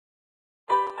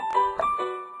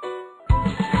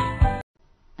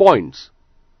Points.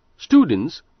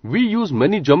 Students, we use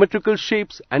many geometrical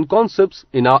shapes and concepts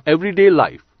in our everyday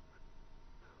life.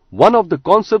 One of the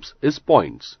concepts is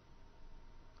points.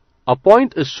 A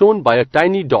point is shown by a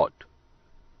tiny dot.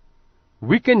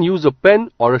 We can use a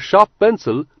pen or a sharp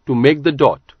pencil to make the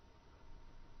dot.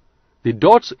 The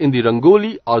dots in the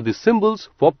rangoli are the symbols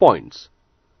for points.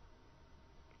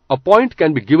 A point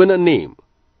can be given a name.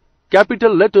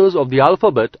 Capital letters of the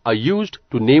alphabet are used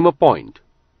to name a point.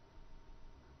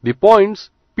 The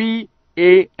points P,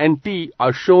 A and T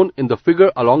are shown in the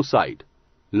figure alongside.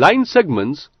 Line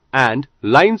segments and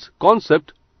lines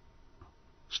concept.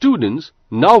 Students,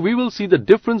 now we will see the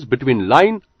difference between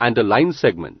line and a line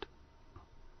segment.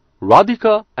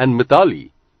 Radhika and Mithali,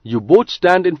 you both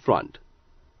stand in front.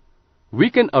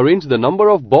 We can arrange the number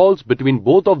of balls between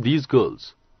both of these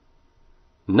girls.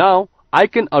 Now, I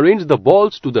can arrange the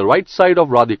balls to the right side of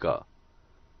Radhika.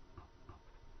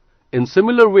 In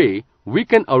similar way, we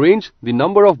can arrange the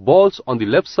number of balls on the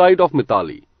left side of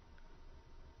Mithali.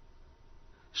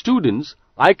 Students,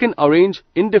 I can arrange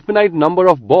indefinite number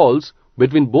of balls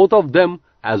between both of them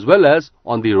as well as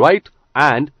on the right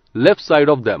and left side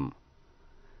of them.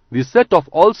 The set of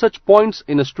all such points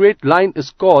in a straight line is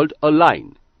called a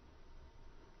line.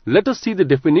 Let us see the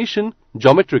definition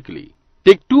geometrically.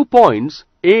 Take 2 points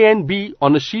A and B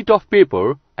on a sheet of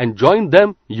paper and join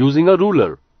them using a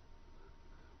ruler.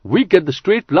 We get the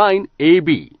straight line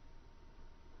AB.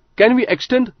 Can we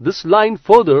extend this line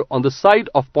further on the side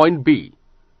of point B?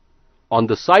 On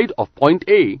the side of point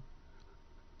A?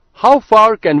 How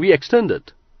far can we extend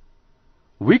it?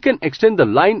 We can extend the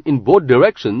line in both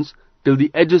directions till the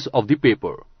edges of the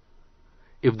paper.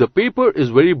 If the paper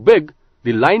is very big,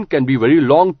 the line can be very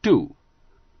long too.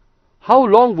 How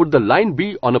long would the line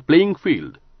be on a playing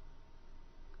field?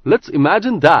 Let's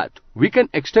imagine that we can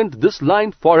extend this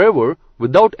line forever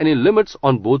without any limits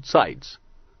on both sides.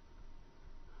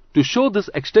 To show this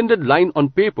extended line on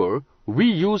paper, we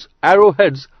use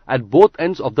arrowheads at both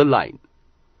ends of the line.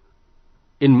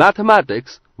 In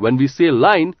mathematics, when we say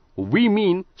line, we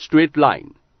mean straight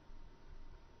line.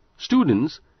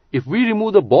 Students, if we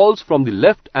remove the balls from the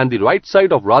left and the right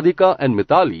side of Radhika and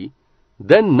Mithali,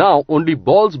 then now only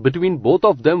balls between both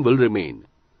of them will remain.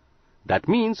 That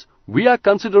means we are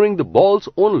considering the balls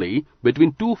only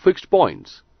between 2 fixed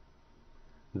points.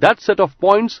 That set of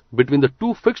points between the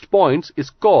 2 fixed points is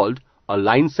called a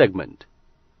line segment.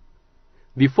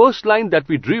 The first line that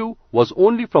we drew was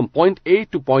only from point A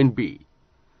to point B.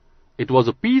 It was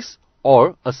a piece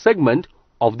or a segment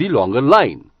of the longer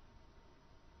line.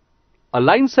 A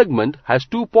line segment has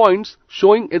 2 points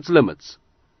showing its limits.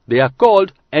 They are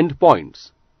called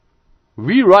endpoints.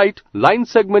 We write line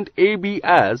segment AB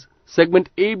as segment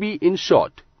AB in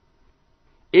short.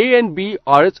 A and B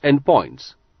are its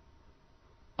endpoints.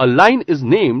 A line is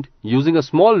named using a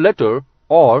small letter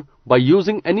or by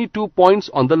using any 2 points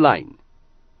on the line.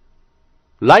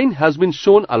 Line has been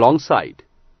shown alongside.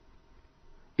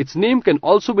 Its name can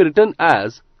also be written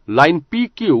as line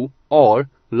PQ or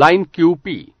line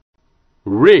QP.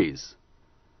 Rays.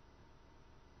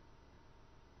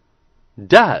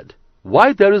 Dad,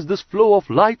 why there is this flow of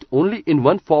light only in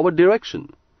one forward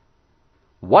direction?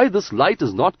 Why this light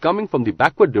is not coming from the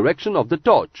backward direction of the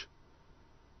torch?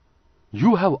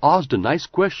 You have asked a nice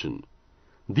question.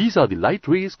 These are the light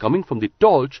rays coming from the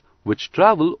torch which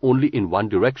travel only in one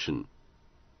direction.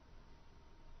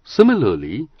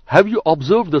 Similarly, have you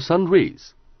observed the sun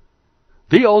rays?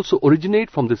 They also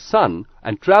originate from the sun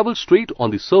and travel straight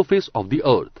on the surface of the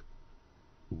earth.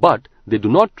 But they do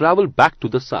not travel back to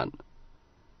the sun.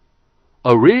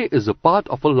 A ray is a part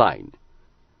of a line.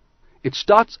 It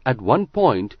starts at one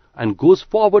point and goes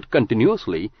forward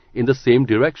continuously in the same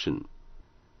direction.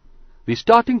 The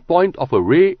starting point of a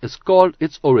ray is called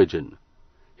its origin.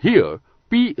 Here,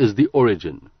 P is the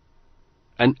origin.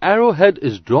 An arrowhead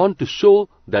is drawn to show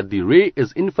that the ray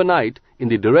is infinite in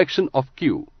the direction of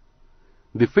Q.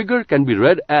 The figure can be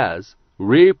read as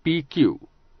ray PQ.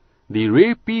 The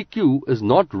ray PQ is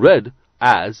not read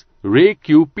as ray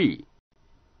QP.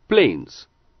 Planes.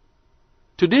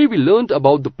 Today we learned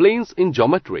about the planes in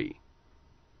geometry.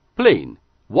 Plane,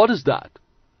 what is that?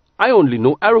 I only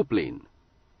know aeroplane.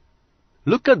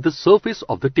 Look at the surface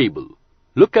of the table.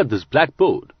 Look at this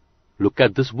blackboard. Look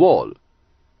at this wall.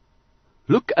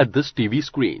 Look at this TV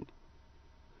screen.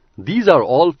 These are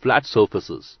all flat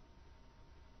surfaces.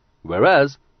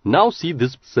 Whereas, now see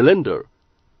this cylinder,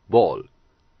 ball,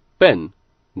 pen,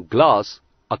 glass,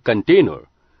 a container.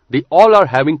 They all are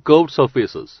having curved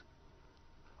surfaces.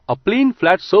 A plain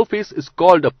flat surface is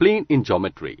called a plane in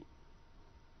geometry.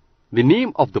 The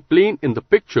name of the plane in the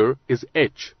picture is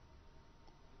H.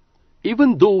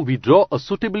 Even though we draw a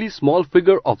suitably small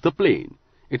figure of the plane,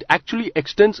 it actually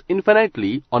extends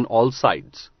infinitely on all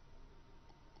sides.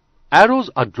 Arrows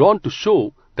are drawn to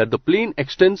show that the plane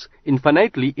extends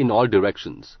infinitely in all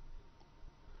directions.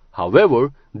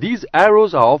 However, these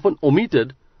arrows are often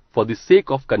omitted for the sake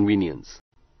of convenience.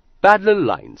 Parallel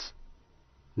lines.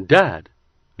 Dad,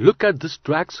 look at these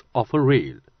tracks of a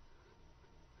rail.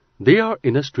 They are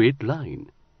in a straight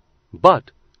line.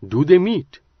 But do they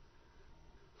meet?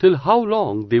 Till how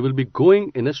long they will be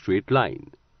going in a straight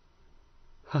line?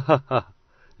 Ha ha ha.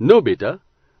 No, beta,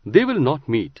 they will not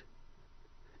meet.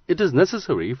 It is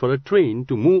necessary for a train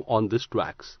to move on these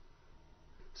tracks.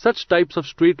 Such types of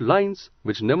straight lines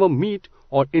which never meet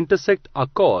or intersect are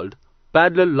called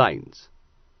parallel lines.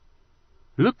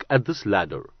 Look at this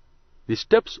ladder. The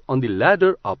steps on the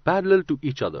ladder are parallel to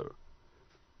each other.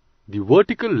 The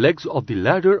vertical legs of the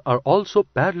ladder are also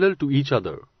parallel to each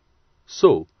other.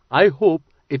 So, I hope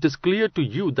it is clear to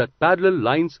you that parallel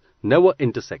lines never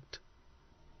intersect.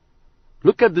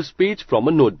 Look at this page from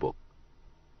a notebook.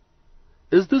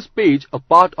 Is this page a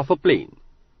part of a plane?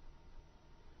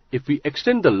 If we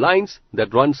extend the lines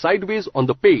that run sideways on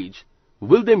the page,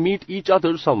 will they meet each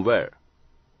other somewhere?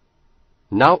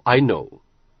 Now I know.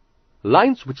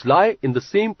 Lines which lie in the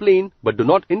same plane but do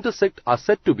not intersect are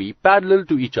said to be parallel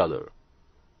to each other.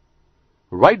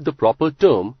 Write the proper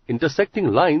term intersecting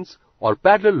lines or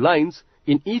parallel lines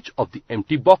in each of the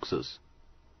empty boxes.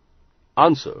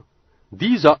 Answer.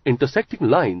 These are intersecting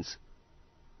lines.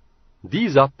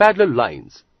 These are parallel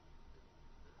lines.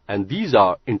 And these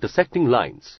are intersecting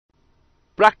lines.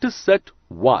 Practice set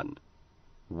 1.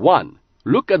 1.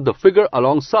 Look at the figure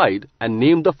alongside and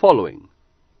name the following.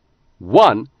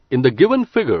 1. In the given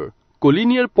figure,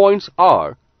 collinear points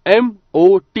are M,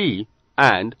 O, T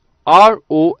and R,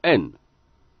 O, N.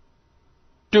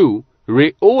 2.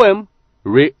 Ray OM,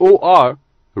 ray OR,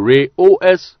 ray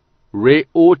OS, ray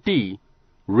OT,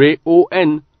 ray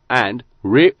ON and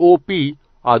ray OP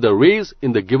are the rays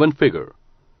in the given figure.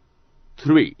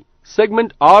 3.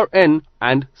 Segment RN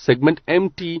and segment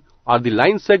MT are the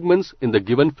line segments in the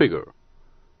given figure.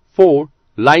 4.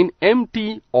 Line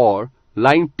MT or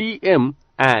line TM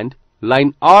and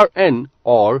line RN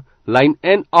or line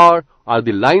NR are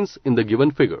the lines in the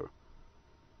given figure.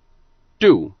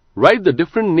 2. Write the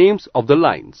different names of the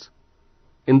lines.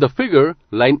 In the figure,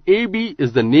 line AB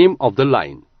is the name of the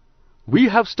line. We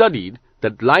have studied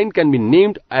that line can be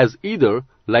named as either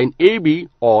line AB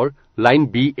or line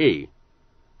BA.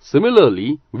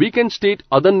 Similarly, we can state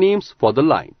other names for the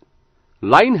line.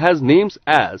 Line has names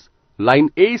as line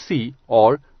AC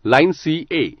or line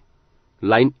CA,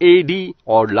 line AD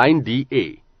or line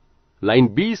DA, line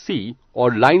BC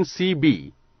or line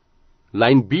CB,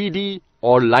 line BD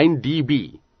or line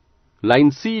DB,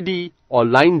 line CD or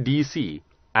line DC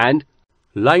and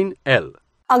line L.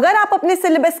 अगर आप अपने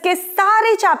syllabus के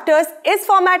सारे chapters इस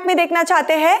format में देखना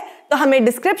चाहते हैं तो हमें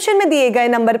डिस्क्रिप्शन में दिए गए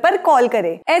नंबर पर कॉल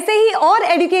करें। ऐसे ही और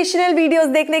एजुकेशनल वीडियोस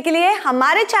देखने के लिए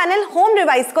हमारे चैनल होम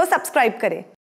रिवाइज को सब्सक्राइब करें।